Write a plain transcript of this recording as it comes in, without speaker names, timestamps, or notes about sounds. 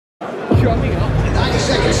Showing up. 90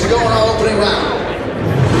 seconds to go in our opening round.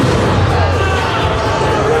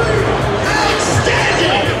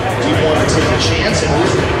 Outstanding! Do you want to take a chance and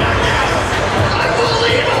lose it back out?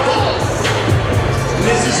 Unbelievable!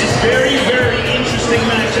 This is a very, very interesting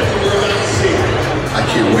matchup that we're about to see. I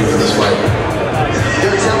can't wait for this fight.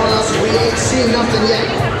 They're telling us we ain't seen nothing yet.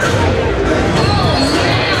 Oh,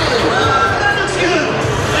 man! That looks good!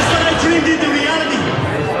 That's what I dreamed into reality.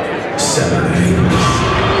 Saturday.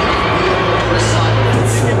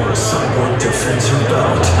 Before Cyborg defends her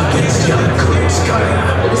belt against Yana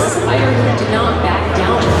Kunitskaya. This is a fighter who did not back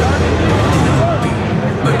down.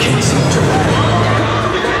 Mackenzie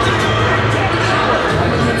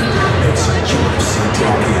it's a UFC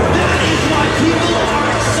debut. That is why people are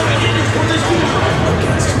excited for this fight.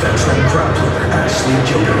 Against veteran grappler Ashley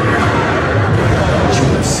Gilbert.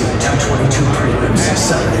 UFC 222 prelims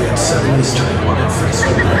Saturday at 7 Eastern on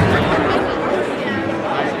Facebook.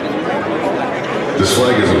 This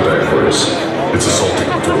flag isn't backwards. It's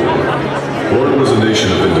assaulting forward. Florida was a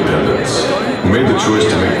nation of independence who made the choice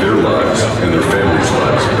to make their lives and their families'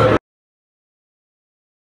 lives better.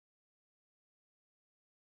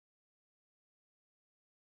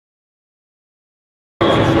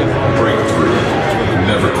 Breakthrough.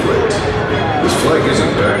 Never quit. This flag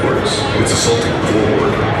isn't backwards. It's assaulting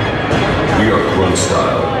forward. We are Grunt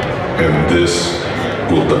style, and this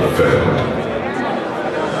will defend.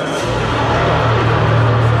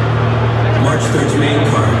 March 3rd's main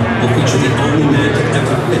card will feature the only man to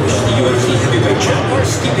ever finish the UFC heavyweight champion,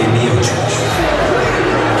 Stipe Miocic.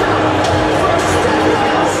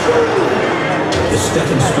 The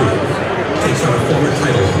Stefan Struve takes on a former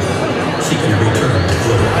title holder, seeking a return to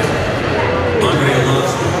glory. Andre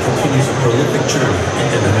Arlovski continues a prolific journey in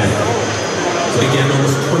MMA. It began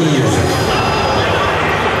almost 20 years ago.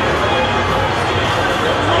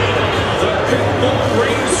 The Pitbull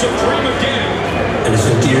reigns supreme again. And is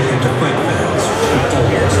endeared him to fight fans from all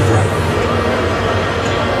walks of life.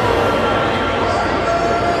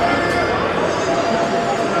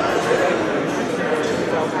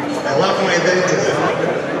 I love my identity.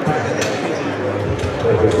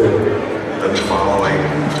 I've been following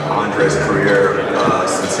Andre's career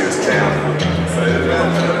since he was 10.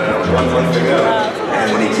 And 1 month ago. And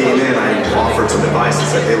when he came in, I offered some advice and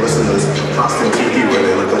said, hey, listen to this costume TV where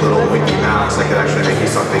they look a little Mickey Mouse. I could actually make you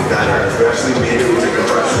something better. We actually made it with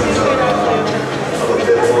impressions of a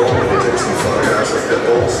pit bull, where they took some photographs of pit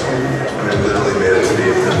bulls, and they literally made it to be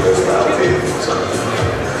a pit bull's battle team. So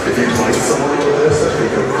if you fight someone with this, I think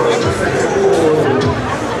you'll crush the pit bull.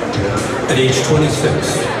 At age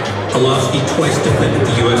 26, Arlovski twice defended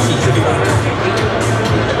the UFC heavyweight title.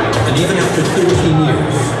 And even after 13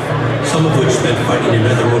 years, some of which spent fighting in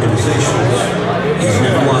other organizations, he's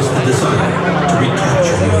never lost the desire to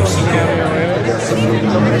recapture UFC gold. I got some good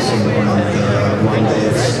memories, and one day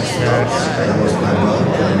it stops. I lost my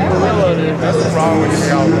belt, and That's the problem with your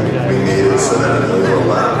album. We made it so that it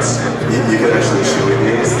overlaps. You could actually shoot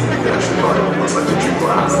these. You could actually buy it almost like a cheap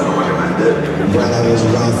glass. I don't recommend it. when I was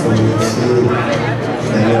around for UFC,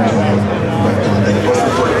 back on the Most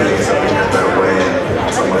important thing is that we get that way, and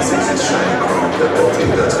someone sees this shiny chrome pitbull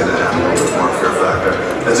team that's going to add a little bit more fear factor.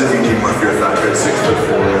 As if you need more fear factor at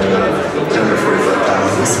 6'4" and 245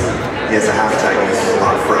 pounds. He has a half tag and he's a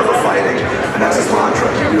lot forever fighting, and that's his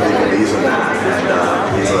mantra. He really believes in that,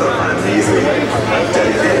 and he's an amazing,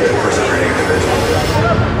 dedicated, persevering individual.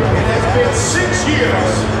 It has been 6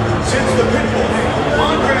 years since the Pitbull,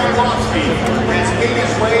 Andre Arlovski, has made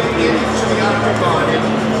his way into the octagon and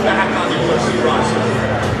back on the UFC roster.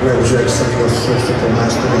 Where was your excitement first for my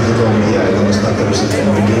story? He told me I don't start everything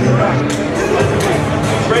from the beginning.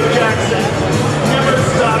 Red Jackson never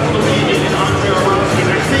stopped believing in Andre Arlovski,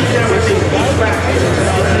 and I think that was a key factor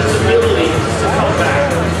in his ability to come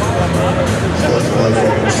back. That's why I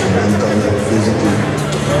focus on mentally, physically.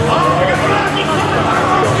 Arlovski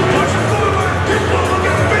pushes forward. Pitbull will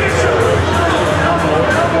get the finisher.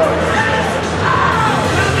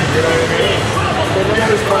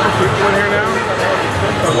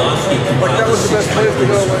 Arlovski compiled a six-fight win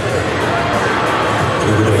streak. He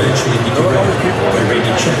would eventually be derailed by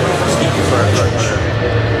Randy Chapman, Stipe Miocic.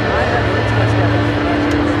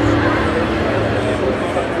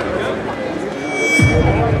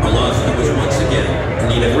 Arlovski was once again in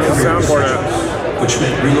need of career decisions, which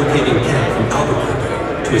meant relocating camp from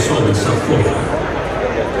Albuquerque to his home in South Florida.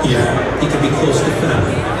 Here, he could be close to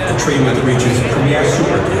family and train with the region's premier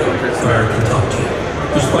super team, American Top Team,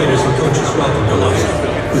 whose fighters and coaches welcomed Arlovski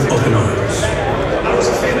with open arms. I was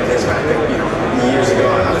a fan of his back years ago.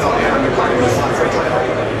 I thought, man, I'm going to fight for a title.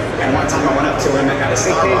 And one time I went up to him at a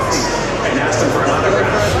Starbucks and asked him for an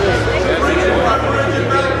autograph.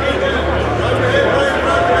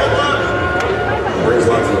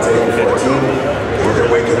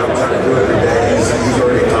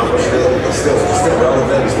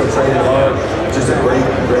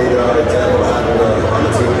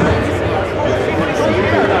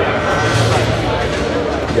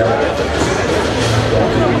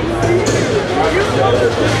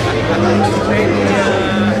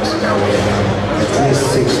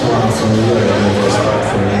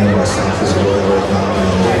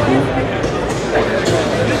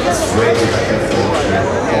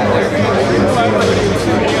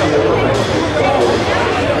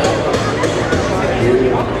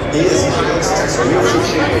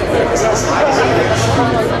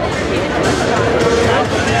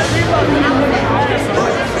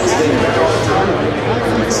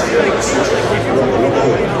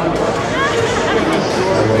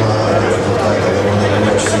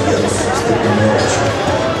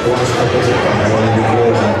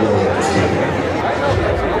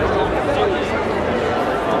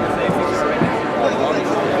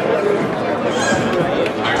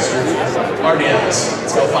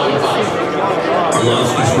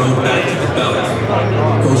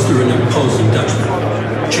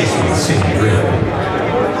 chasing the same dream.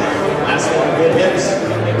 Last one, good hits.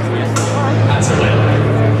 That's a win.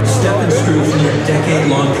 Stefan Struve's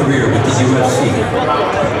near-decade-long career with the UFC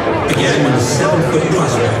began when the 7-foot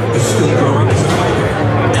prospect was still growing as a fighter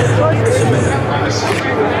and as a man.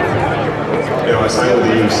 You know, I signed with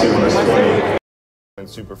the UFC when I was 20. Went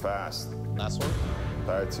super fast. Last one?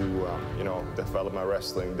 I had to, you know, develop my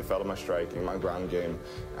wrestling, develop my striking, my ground game.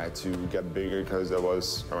 I had to get bigger because I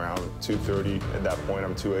was around 230 at that point.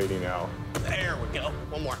 I'm 280 now. There we go.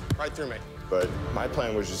 One more, right through me. But my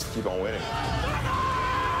plan was just to keep on winning.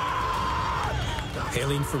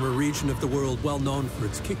 Hailing from a region of the world well known for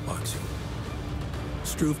its kickboxing,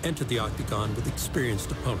 Struve entered the octagon with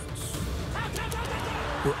experienced opponents.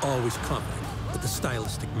 We're always confident with the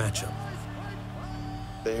stylistic matchup.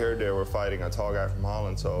 They heard they were fighting a tall guy from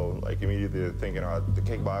Holland, so like immediately they're thinking about the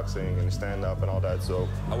kickboxing and the stand-up and all that, so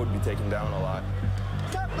I would be taken down a lot.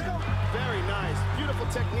 Very nice. Beautiful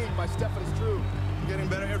technique by Stefan Struve. Getting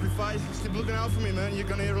better every fight. Just keep looking out for me, man. You're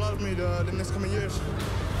gonna hear a lot of me the next coming years.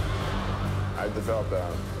 I developed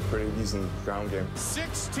a pretty decent ground game.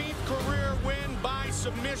 16th career win by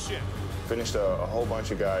submission. Finished a whole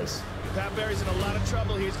bunch of guys. Pat Barry's in a lot of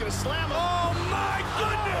trouble. He's going to slam him. Oh, my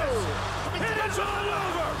goodness! It is all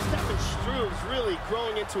over! Stefan Struve's really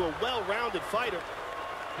growing into a well-rounded fighter.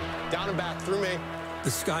 Down and back, through me.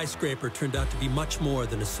 The skyscraper turned out to be much more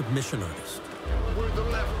than a submission artist. With the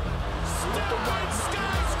left. With the right.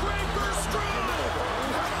 Skyscraper Struve!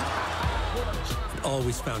 It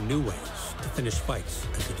always found new ways to finish fights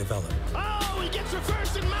as he developed. Oh, he gets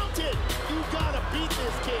reversed and mounted. You gotta beat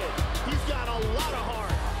this kid. He's got a lot of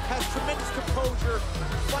heart. Has tremendous composure,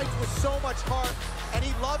 fights with so much heart, and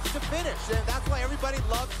he loves to finish, and that's why everybody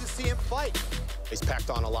loves to see him fight. He's packed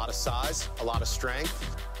on a lot of size, a lot of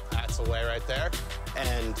strength. That's a way right there.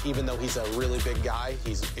 And even though he's a really big guy,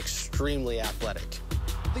 he's extremely athletic.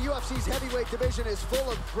 The UFC's heavyweight division is full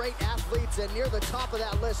of great athletes, and near the top of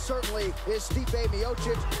that list certainly is Stipe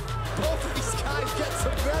Miocic. Both of these guys get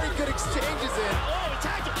some very good exchanges in. Oh,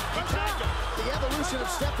 attack him! Attack him! The evolution of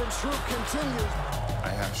Stefan Struve continues. I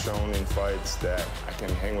have shown in fights that I can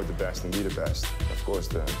hang with the best and be the best. Of course,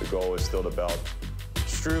 the goal is still the belt.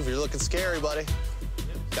 Struve, you're looking scary, buddy.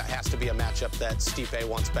 That has to be a matchup that Stipe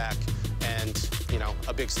wants back. And, you know,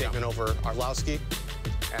 a big statement over Arlovski,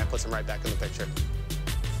 and it puts him right back in the picture.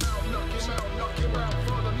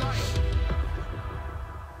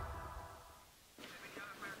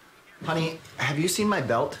 Honey, have you seen my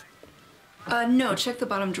belt? No, check the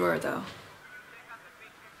bottom drawer, though.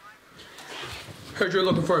 Heard you're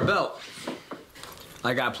looking for a belt.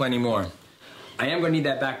 I got plenty more. I am gonna need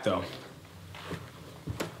that back, though.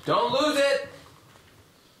 Don't lose it!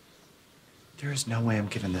 There is no way I'm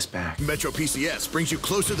giving this back. Metro PCS brings you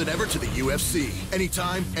closer than ever to the UFC.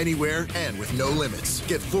 Anytime, anywhere, and with no limits.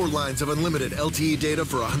 Get 4 lines of unlimited LTE data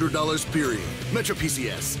for $100 period. Metro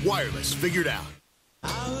PCS. Wireless. Figured out.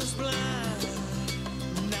 I was blind,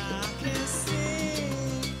 now I can see.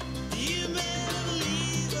 You better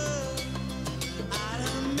believe it. I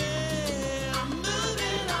done made, I'm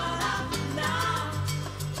moving on up now.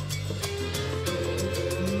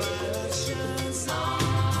 My light shines on.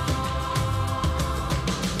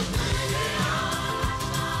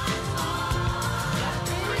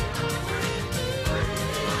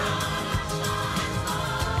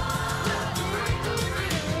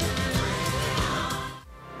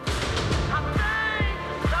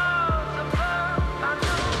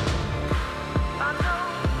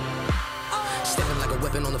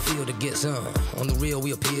 On the field to get some. On the real,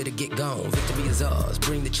 we appear to get gone. Victory is ours.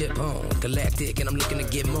 Bring the chip home. Galactic, and I'm looking to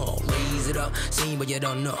get more. Raise it up, seen but you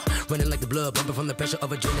don't know. Running like the blood, pumping from the pressure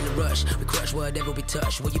of adrenaline rush. We crush whatever we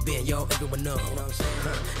touch. Where you been, y'all? Everyone know.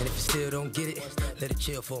 And if you still don't get it, let it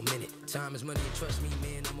chill for a minute. Time is money, and trust me,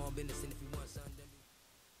 man, I'm all business. And if you want something.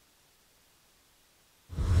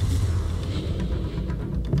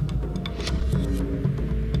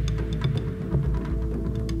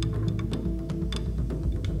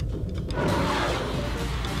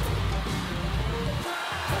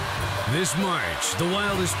 This March, the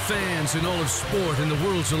wildest fans in all of sport and the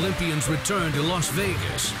world's Olympians return to Las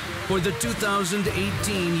Vegas for the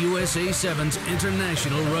 2018 USA Sevens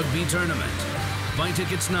International Rugby Tournament. Buy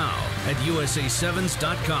tickets now at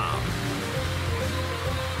USA7s.com.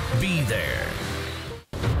 Be there.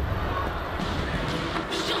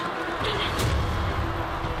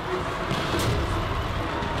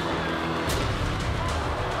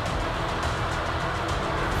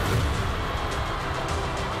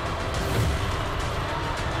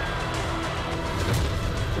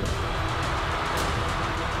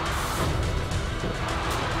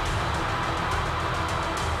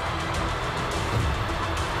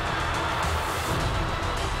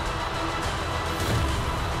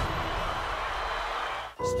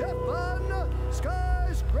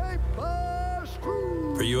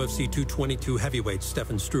 UFC 222 heavyweight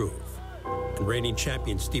Stefan Struve and reigning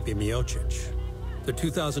champion Stipe Miocic. The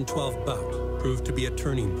 2012 bout proved to be a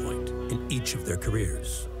turning point in each of their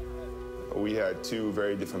careers. We had two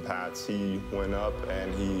very different paths. He went up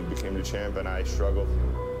and he became the champ, and I struggled.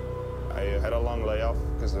 I had a long layoff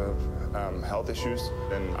because of health issues,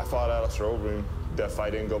 and I fought Alex Robin. That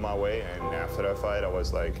fight didn't go my way, and after that fight, I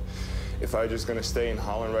was like, if I'm just gonna stay in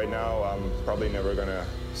Holland right now, I'm probably never gonna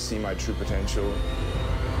see my true potential.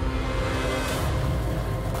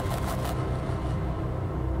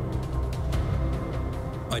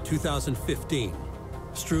 By 2015,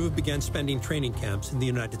 Struve began spending training camps in the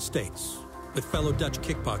United States with fellow Dutch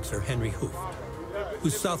kickboxer Henry Hooft,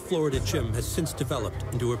 whose South Florida gym has since developed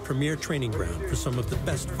into a premier training ground for some of the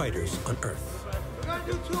best fighters on earth. We're gonna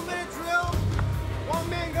do 2-minute drill. One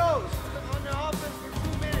man goes on the offense for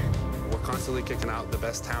 2 minutes. We're constantly kicking out the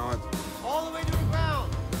best talent. All the way to the ground.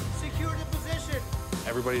 Secure the position.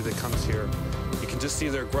 Everybody that comes here, you can just see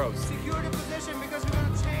their growth. Secure the position because we're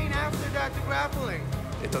gonna chain after that to grappling.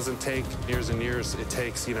 It doesn't take years and years. It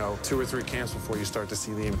takes, 2 or 3 camps before you start to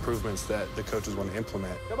see the improvements that the coaches want to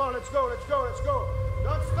implement. Come on, let's go, let's go, let's go.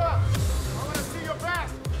 Don't stop. I want to see your back.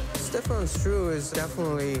 Stefan Struve is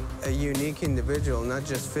definitely a unique individual, not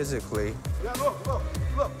just physically. Yeah, look.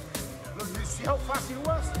 Look, you see how fast he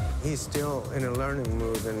was? He's still in a learning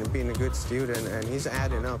mood and being a good student, and he's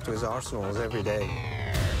adding up to his arsenals every day.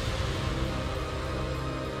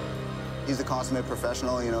 He's a consummate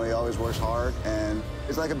professional, he always works hard, and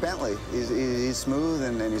he's like a Bentley. He's smooth,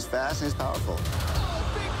 and he's fast, and he's powerful. Oh,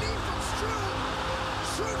 big knee from Struve.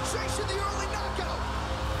 Struve chasing the early knockout.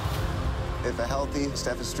 If a healthy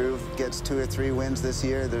Stefan Struve gets 2 or 3 wins this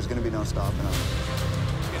year, there's going to be no stopping him.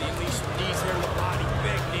 He's going to unleash some knees here to the body,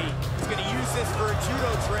 big knee. He's going to use this for a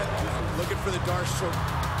judo trip. Looking for the dart stroke.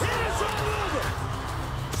 It's all over!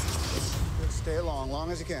 Stay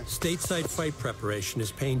long as you can. Stateside fight preparation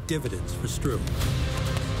is paying dividends for Struve,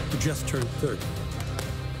 who just turned 30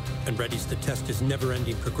 and readies to test his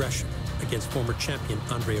never-ending progression against former champion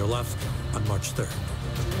Andrei Arlovski on March 3rd.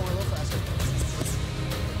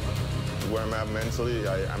 Where I'm at mentally,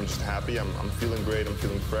 I'm just happy. I'm feeling great. I'm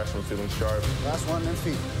feeling fresh. I'm feeling sharp. Last one, then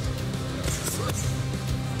feet.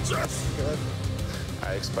 Good.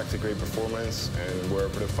 I expect a great performance, and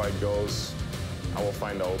wherever the fight goes, I will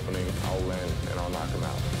find the opening, I'll land, and I'll knock him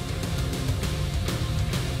out.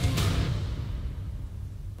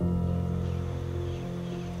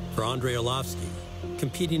 For Andrei Arlovski,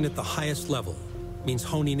 competing at the highest level means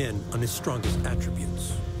honing in on his strongest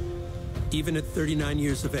attributes. Even at 39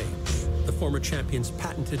 years of age, the former champion's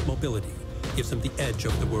patented mobility gives him the edge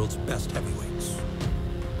over the world's best heavyweights.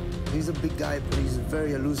 He's a big guy, but he's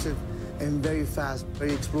very elusive and very fast,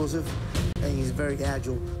 very explosive, and he's very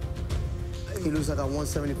agile. He looks like a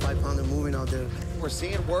 175-pounder moving out there. We're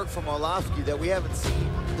seeing work from Arlovski that we haven't seen.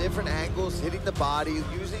 Different angles, hitting the body,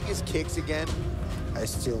 using his kicks again. I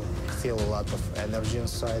still feel a lot of energy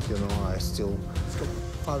inside, I still... Let's go.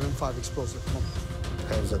 5-5 explosive. Come on.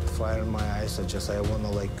 Have that fire in my eyes. I want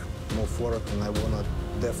to, move forward, and I want to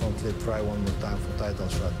definitely try one more time for title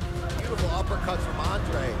shot. Beautiful uppercuts from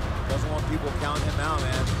Andre. Doesn't want people counting him out,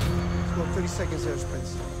 man. Let's go 30 seconds there,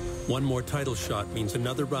 Spence. One more title shot means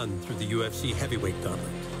another run through the UFC heavyweight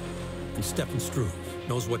gauntlet. And Stefan Struve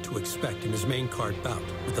knows what to expect in his main card bout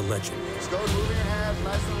with the legend. Let's go, moving your hands,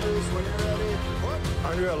 nice and loose when you're ready.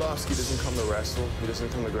 Andrei Arlovski doesn't come to wrestle. He doesn't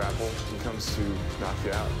come to grapple. He comes to knock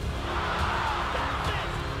you out.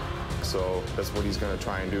 So that's what he's going to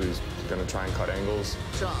try and do. He's going to try and cut angles.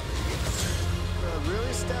 Chop.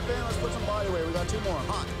 Really step in. Let's put some body weight. We got 2 more.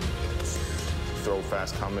 Hot. Throw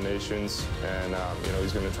fast combinations, and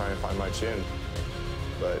he's going to try and find my chin.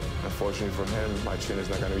 But unfortunately for him, my chin is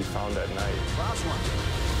not going to be found that night. Last one.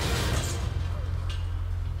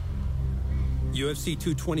 UFC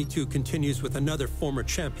 222 continues with another former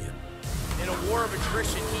champion. In a war of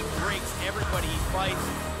attrition, he breaks everybody he fights.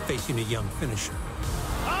 Facing a young finisher.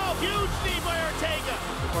 Oh, huge knee by Ortega.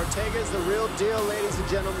 Ortega's the real deal, ladies and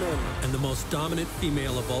gentlemen. And the most dominant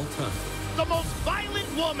female of all time. The most violent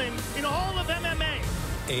woman in all of MMA.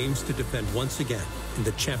 Aims to defend once again in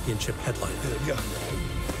the championship headline.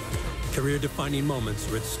 Career-defining moments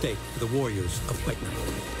are at stake for the warriors of Fight Night,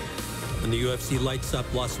 when the UFC lights up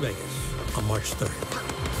Las Vegas on March 3rd.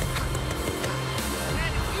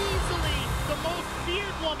 And easily the most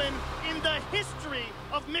feared woman in the history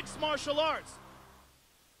of mixed martial arts.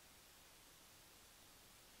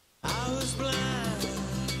 I was blind,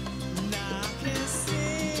 now I can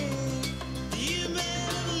see. You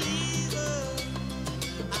better believe it.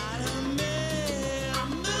 I done made, I'm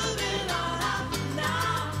moving on up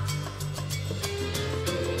now.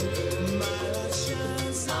 My light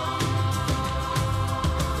shines on.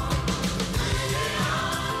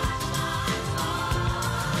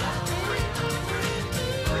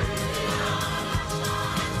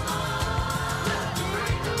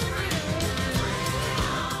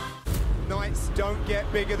 get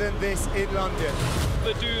bigger than this in London.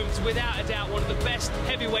 The Dooms, without a doubt, one of the best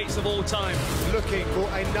heavyweights of all time. Looking for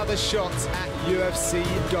another shot at UFC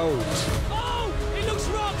gold. Oh, it looks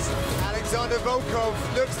rocked. Alexander Volkov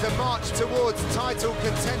looks to march towards title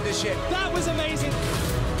contendership. That was amazing.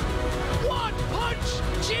 One punch,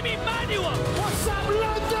 Jimmy Manuel. What's up,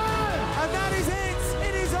 London? And that is it.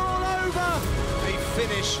 It is all over. A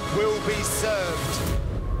finish will be served.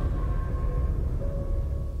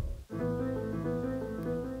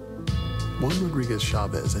 Juan Rodriguez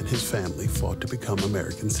Chavez and his family fought to become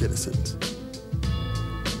American citizens.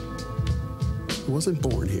 He wasn't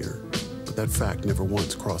born here, but that fact never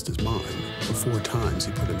once crossed his mind. For 4 times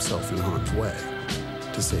he put himself in harm's way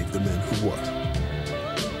to save the men who were.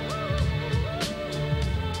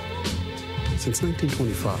 Since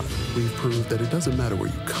 1925, we've proved that it doesn't matter where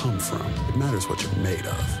you come from, it matters what you're made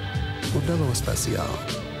of. Modelo Especial,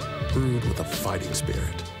 brewed with a fighting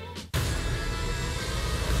spirit.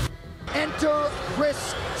 Enter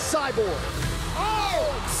Cris Cyborg. Oh,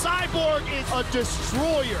 Cyborg is a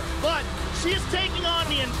destroyer, but she is taking on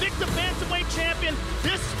the Invicta Bantamweight champion.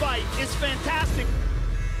 This fight is fantastic.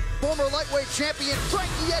 Former lightweight champion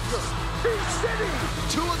Frankie Edgar. City.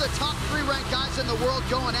 2 of the top 3 ranked guys in the world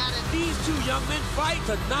going at it. These 2 young men fight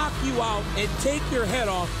to knock you out and take your head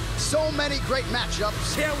off. So many great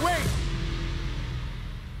matchups. Can't wait.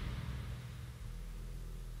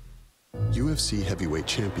 UFC heavyweight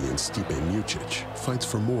champion Stipe Miocic fights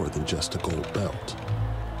for more than just a gold belt.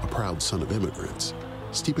 A proud son of immigrants,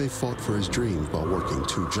 Stipe fought for his dreams while working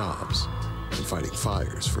 2 jobs and fighting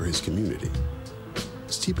fires for his community.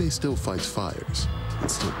 Stipe still fights fires and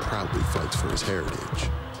still proudly fights for his heritage.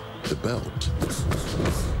 The belt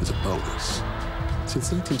is a bonus.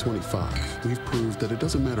 Since 1925, we've proved that it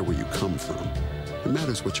doesn't matter where you come from. It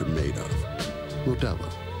matters what you're made of. Modelo,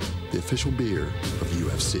 the official beer of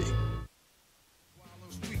UFC.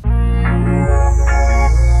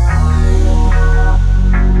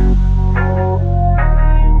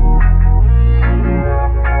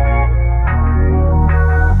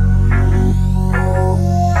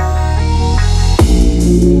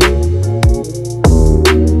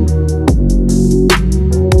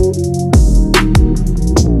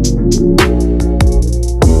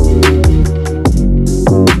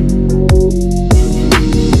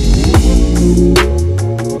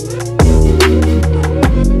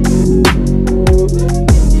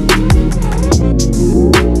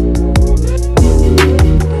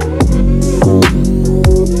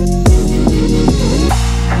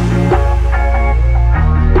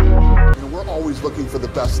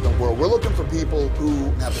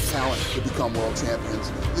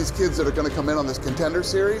 That are going to come in on this contender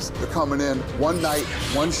series, they're coming in one night,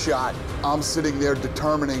 one shot. I'm sitting there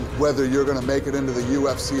determining whether you're going to make it into the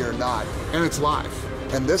UFC or not. And it's live.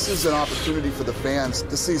 And this is an opportunity for the fans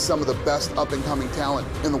to see some of the best up-and-coming talent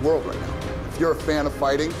in the world right now. If you're a fan of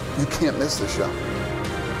fighting, you can't miss this show.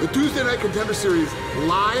 The Tuesday Night Contender Series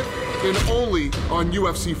live and only on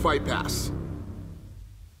UFC Fight Pass.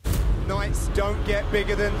 Nights don't get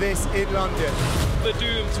bigger than this in London. The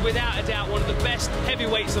Dooms, without a doubt, one of the best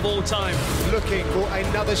heavyweights of all time. Looking for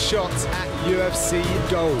another shot at UFC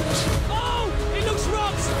gold. Oh, it looks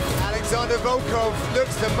rocked. Alexander Volkov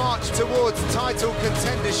looks to march towards title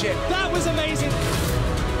contendership. That was amazing.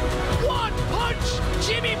 One punch,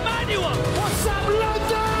 Jimmy Manuel. What's up,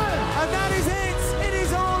 London? And that is it. It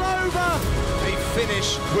is all over. A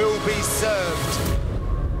finish will be served.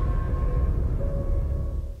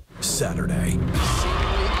 Saturday.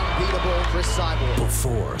 Unbeatable Cris Cyborg.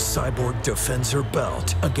 Before Cyborg defends her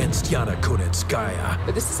belt against Yana Kunitskaya.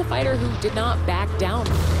 But this is a fighter who did not back down.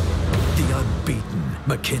 The unbeaten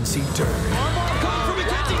Mackenzie Dern. The power of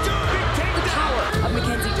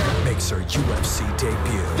Mackenzie Dern makes her UFC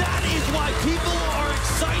debut. That is why people are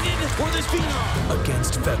excited for this phenom.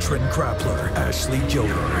 Against veteran grappler Ashley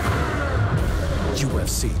Gilbert.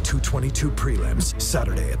 UFC 222 prelims,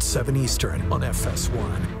 Saturday at 7 Eastern on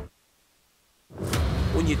FS1.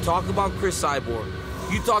 When you talk about Cris Cyborg,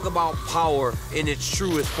 you talk about power in its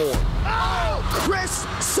truest form. Oh, Cris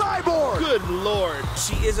Cyborg! Good Lord.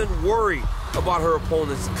 She isn't worried about her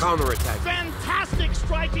opponent's counterattack. Fantastic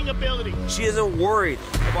striking ability. She isn't worried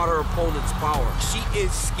about her opponent's power. She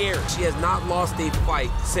is scared. She has not lost a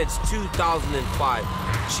fight since 2005.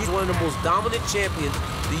 She's one of the most dominant champions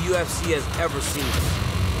the UFC has ever seen.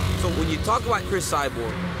 So when you talk about Cris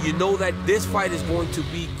Cyborg, you know that this fight is going to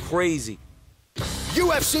be crazy.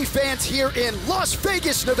 UFC fans here in Las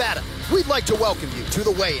Vegas, Nevada, we'd like to welcome you to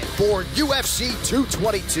the weigh-in for UFC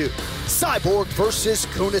 222, Cyborg versus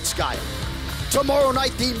Kunitskaya. Tomorrow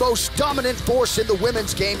night, the most dominant force in the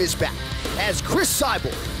women's game is back, as Cris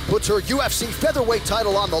Cyborg puts her UFC featherweight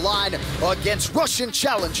title on the line against Russian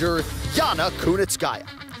challenger Yana Kunitskaya.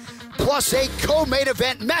 Plus a co-main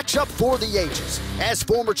event matchup for the ages, as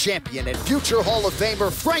former champion and future Hall of Famer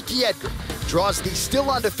Frankie Edgar draws the still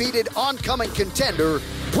undefeated oncoming contender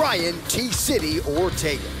Brian T-City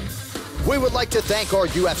Ortega. We would like to thank our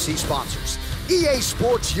UFC sponsors, EA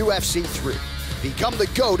Sports UFC 3. Become the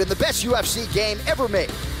GOAT in the best UFC game ever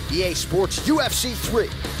made. EA Sports UFC 3,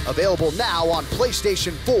 available now on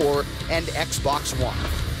PlayStation 4 and Xbox One.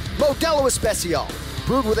 Modelo Especial,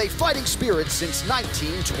 brewed with a fighting spirit since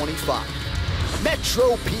 1925.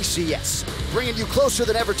 Metro PCS, bringing you closer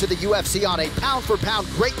than ever to the UFC on a pound-for-pound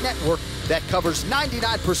great network that covers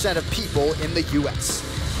 99% of people in the U.S.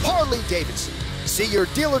 Harley-Davidson, see your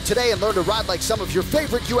dealer today and learn to ride like some of your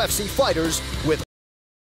favorite UFC fighters with.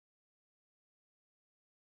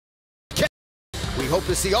 We hope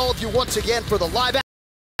to see all of you once again for the live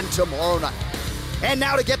action tomorrow night. And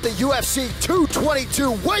now to get the UFC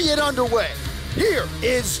 222 weigh-in underway, here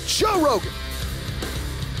is Joe Rogan.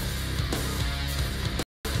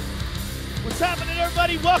 What's happening,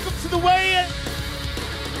 everybody? Welcome to the weigh-in.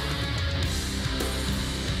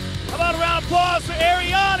 How about a round of applause for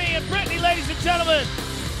Ariane and Brittany, ladies and gentlemen.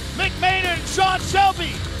 Mick Maynard and Sean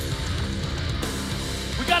Shelby.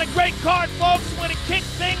 We got a great card, folks. We're going to kick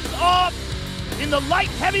things off in the light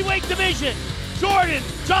heavyweight division. Jordan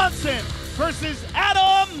Johnson versus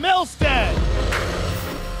Adam Milstead.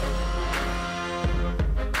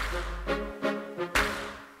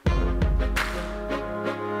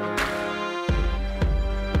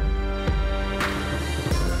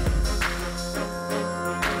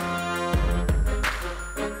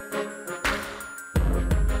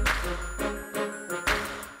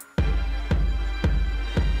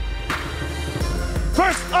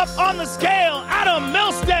 First up on the scale, Adam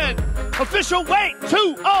Milstead, official weight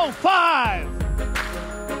 205.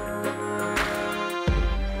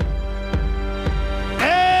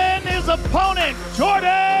 And his opponent,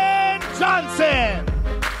 Jordan Johnson.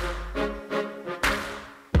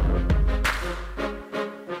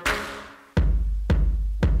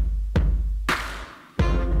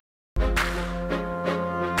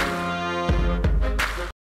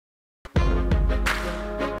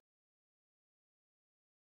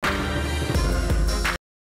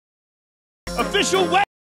 Official weight,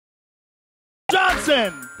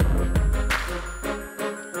 Johnson.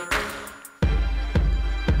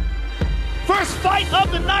 First fight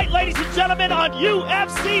of the night, ladies and gentlemen, on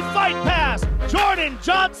UFC Fight Pass. Jordan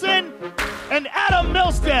Johnson and Adam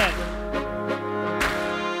Milstead.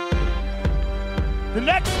 The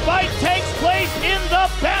next fight takes place in the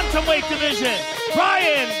bantamweight division.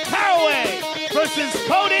 Brian Caraway versus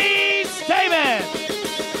Cody Stamen.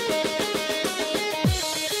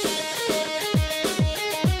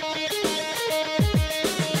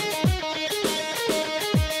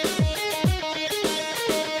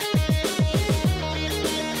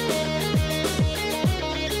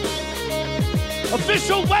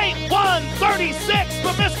 Official weight 136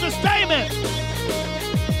 for Mr. Stamen.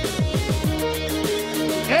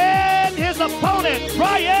 And his opponent,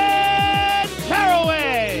 Brian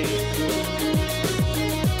Caraway.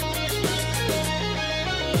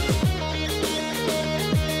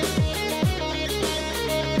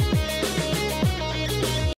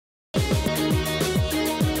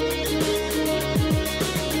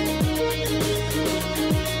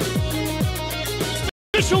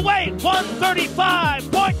 Official weight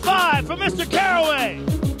 135.5 for Mr. Caraway.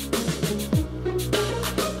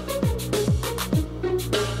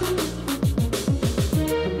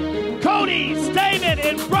 Cody Stamen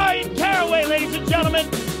and Brian Caraway, ladies and gentlemen.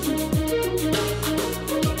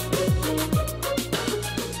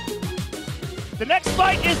 The next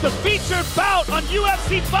fight is the featured bout on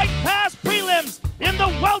UFC Fight Pass prelims in the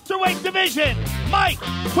welterweight division. Mike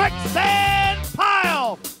Quicksand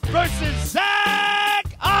Pyle versus Zach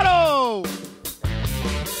Otto.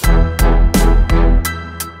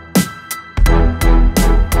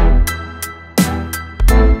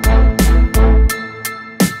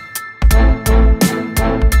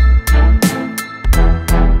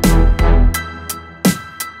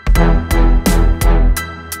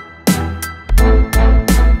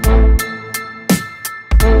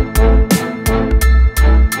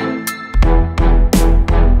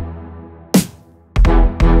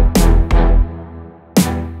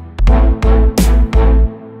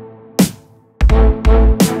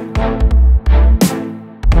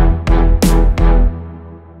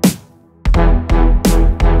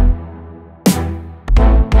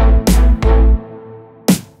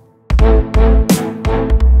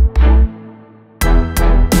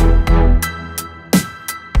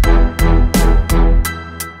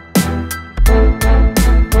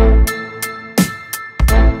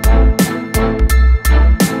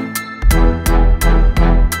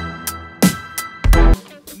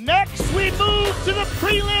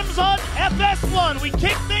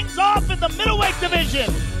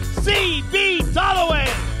 division, C.B. Dalloway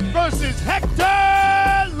versus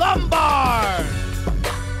Hector Lombard.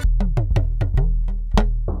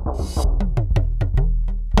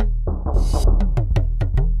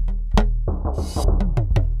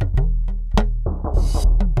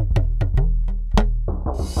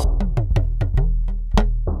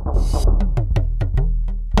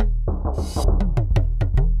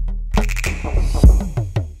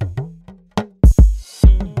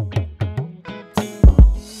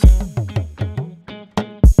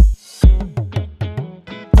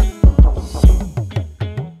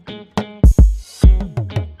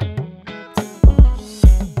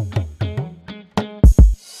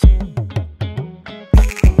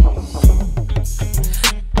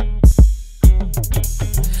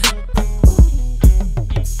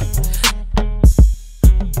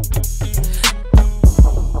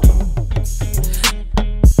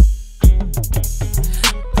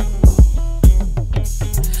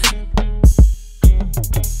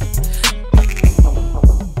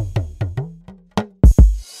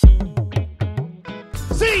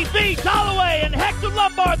 C.B. Dalloway and Hector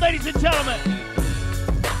Lombard, ladies and gentlemen.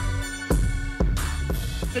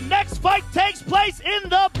 The next fight takes place in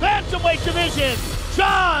the bantamweight division.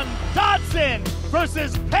 John Dodson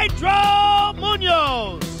versus Pedro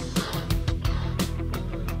Munoz.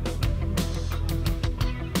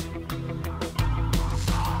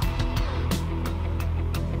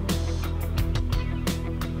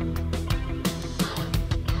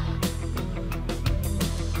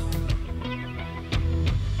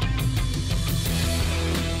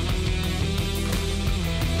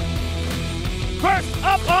 First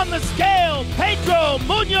up on the scale, Pedro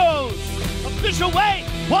Munoz, official weight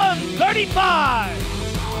 135.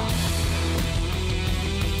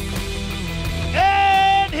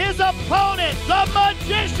 And his opponent, the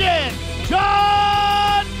magician,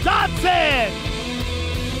 John Dodson.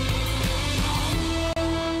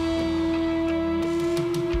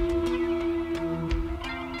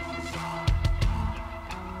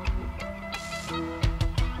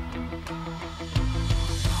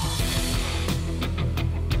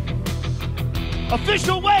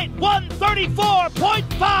 Official weight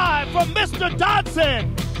 134.5 from Mr.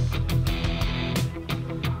 Dodson.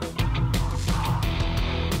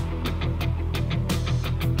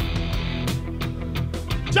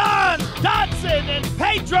 John Dodson and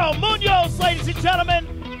Pedro Munoz, ladies and gentlemen.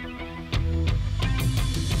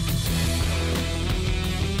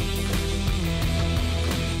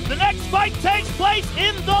 The next fight takes place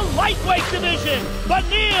in the lightweight division.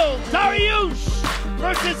 Beneil Dariush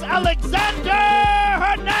versus Alexander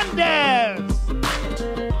Hernandez.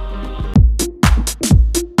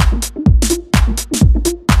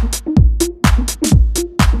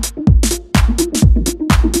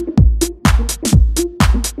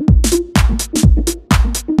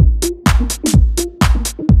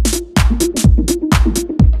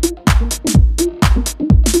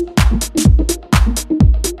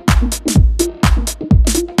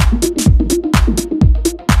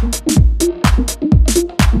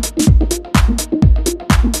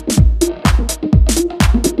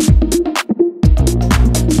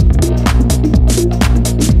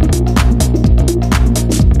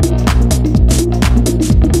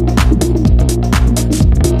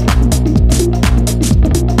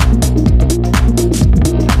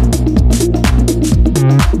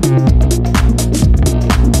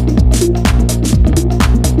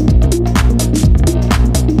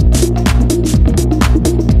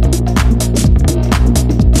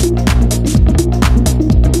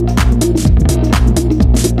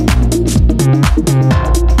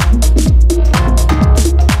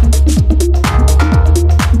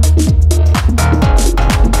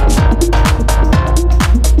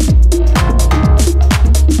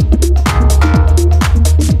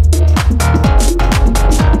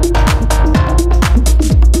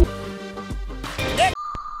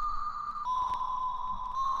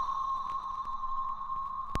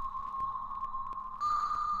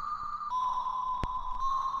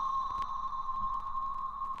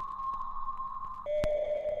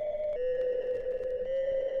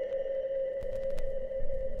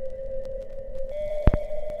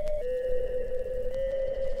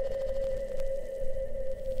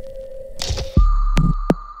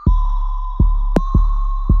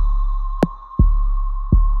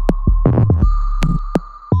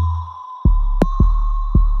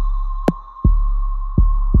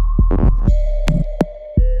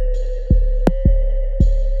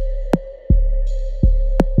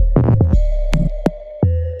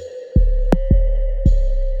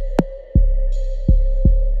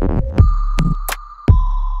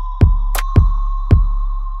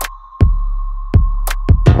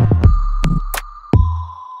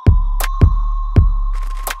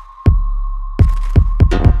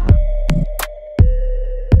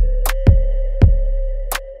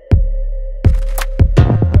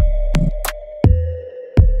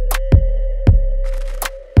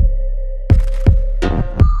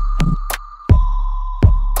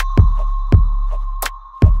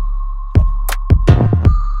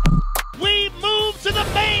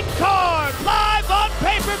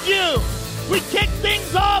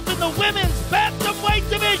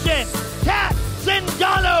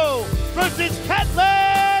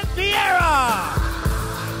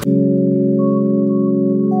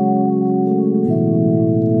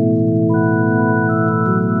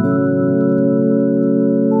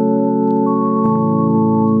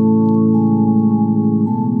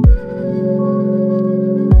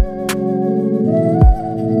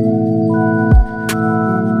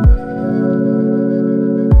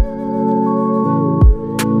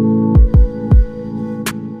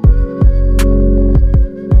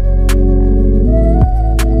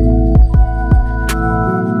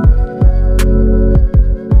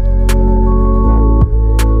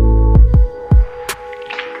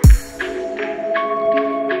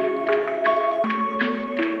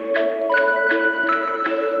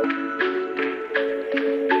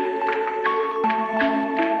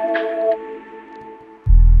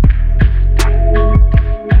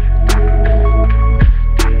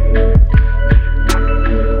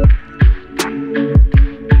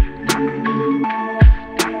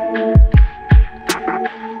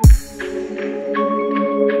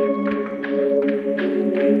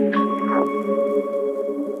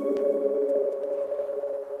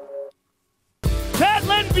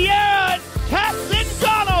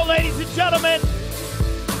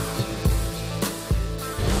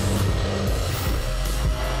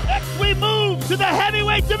 we move to the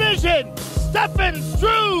heavyweight division. Stefan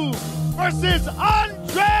Struve versus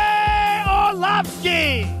Andrei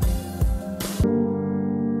Arlovski.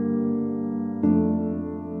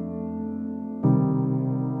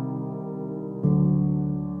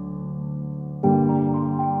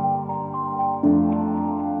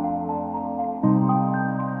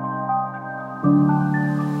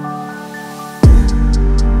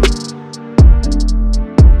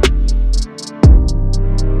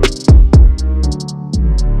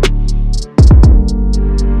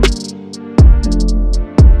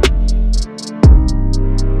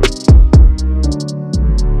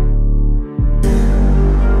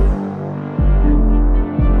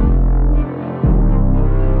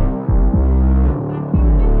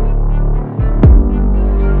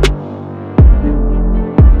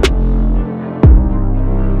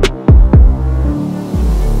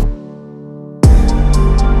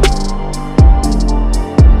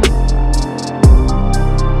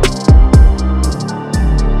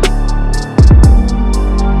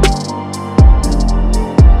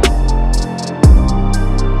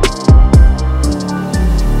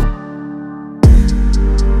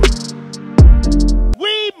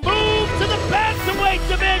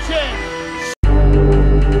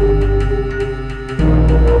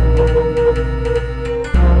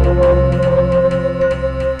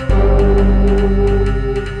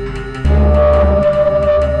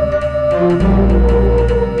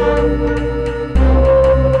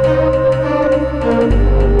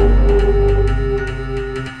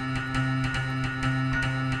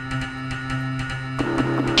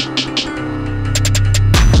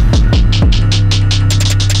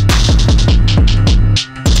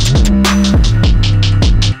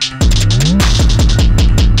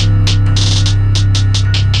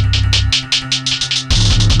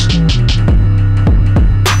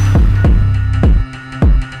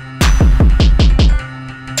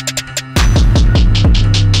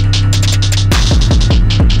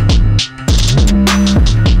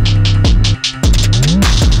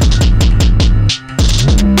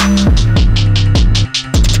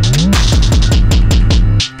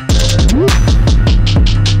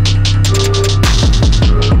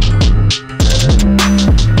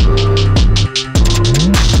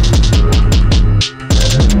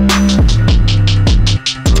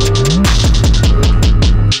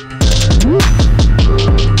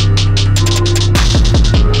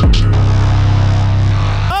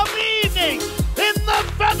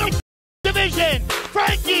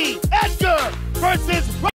 Frankie Edgar versus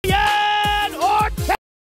Ryan Ortega.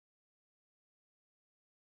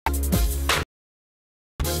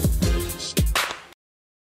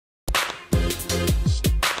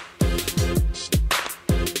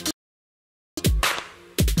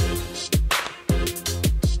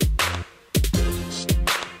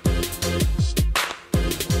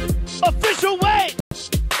 Official weight.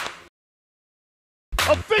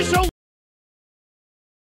 Official.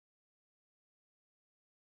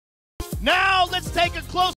 Now let's take a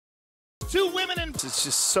close. Two women in. It's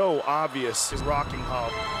just so obvious. His rocking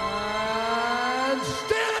hub.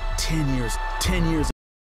 10 years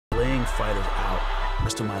laying fighters out.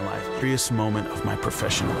 Rest of my life. Greatest moment of my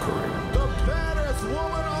professional career. The baddest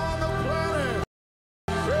woman on the planet.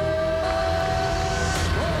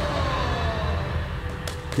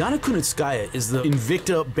 Yana Kunitskaya is the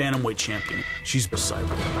Invicta Bantamweight champion. She's a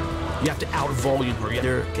cyborg. You have to out-volume her. You're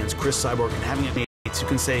there against Cris Cyborg and having it made you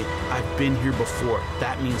can say, I've been here before.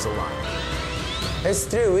 That means a lot. It's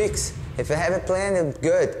 3 weeks. If you have a plan, it's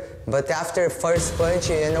good. But after first punch,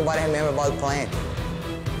 nobody remember about plan.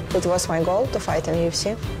 It was my goal to fight in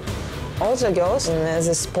UFC. All the girls in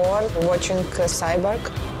the sport watching Cris Cyborg,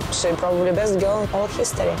 she's probably best girl in all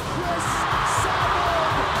history.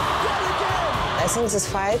 I think this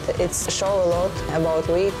fight, it's show a lot about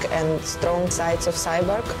weak and strong sides of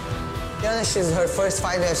Cyborg. Yana, she's her first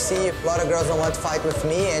fight in UFC. A lot of girls don't want to fight with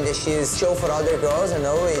me, and she's show for other girls. You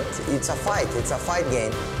know, it's a fight. It's a fight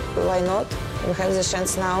game. Why not? We have the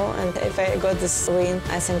chance now, and if I got this win,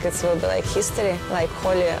 I think it will be like history, like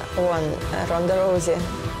Holly won Ronda Rousey.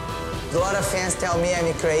 A lot of fans tell me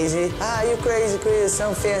I'm crazy. Ah, you crazy, Cris.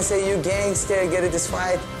 Some fans say you gangster, get this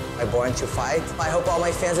fight. I'm born to fight. I hope all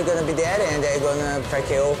my fans are gonna be there and they're gonna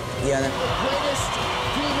KO Yana. The greatest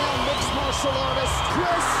female mixed martial artist,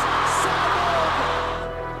 Cris Cyborg.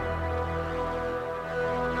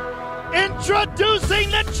 Introducing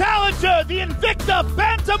the challenger, the Invicta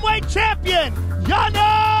Bantamweight champion,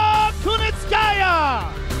 Yana Kunitskaya.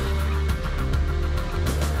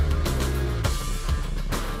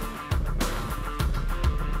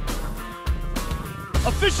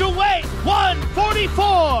 Official weight,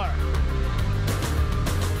 144.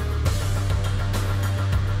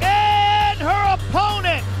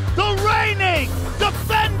 opponent, the reigning,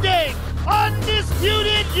 defending,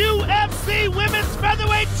 undisputed UFC Women's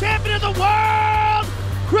Featherweight Champion of the World,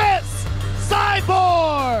 Cris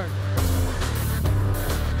Cyborg!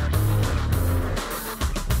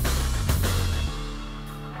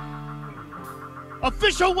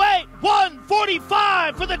 Official weight,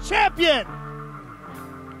 145 for the champion!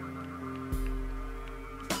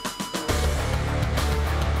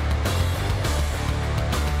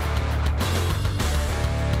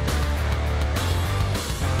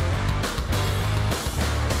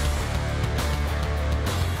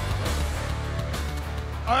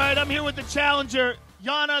 All right, I'm here with the challenger.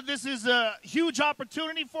 Yana, this is a huge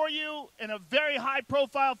opportunity for you in a very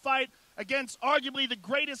high-profile fight against arguably the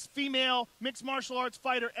greatest female mixed martial arts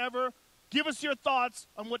fighter ever. Give us your thoughts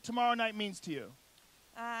on what tomorrow night means to you.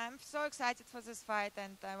 I'm so excited for this fight,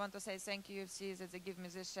 and I want to say thank you, UFC, that they give me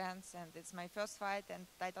this chance. And it's my first fight and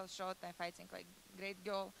title shot. I'm fighting like great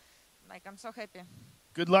girl. Like, I'm so happy.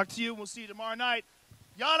 Good luck to you. We'll see you tomorrow night.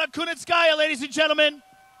 Yana Kunitskaya, ladies and gentlemen.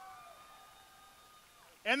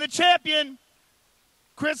 And the champion.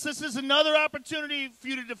 Cris, this is another opportunity for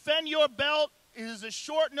you to defend your belt. It is a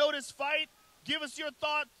short notice fight. Give us your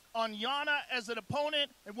thoughts on Yana as an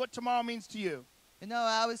opponent and what tomorrow means to you. You know,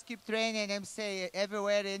 I always keep training and say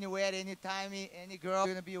everywhere, anywhere, anytime, any girl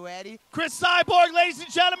gonna be ready. Cris Cyborg, ladies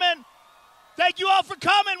and gentlemen. Thank you all for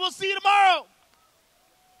coming. We'll see you tomorrow.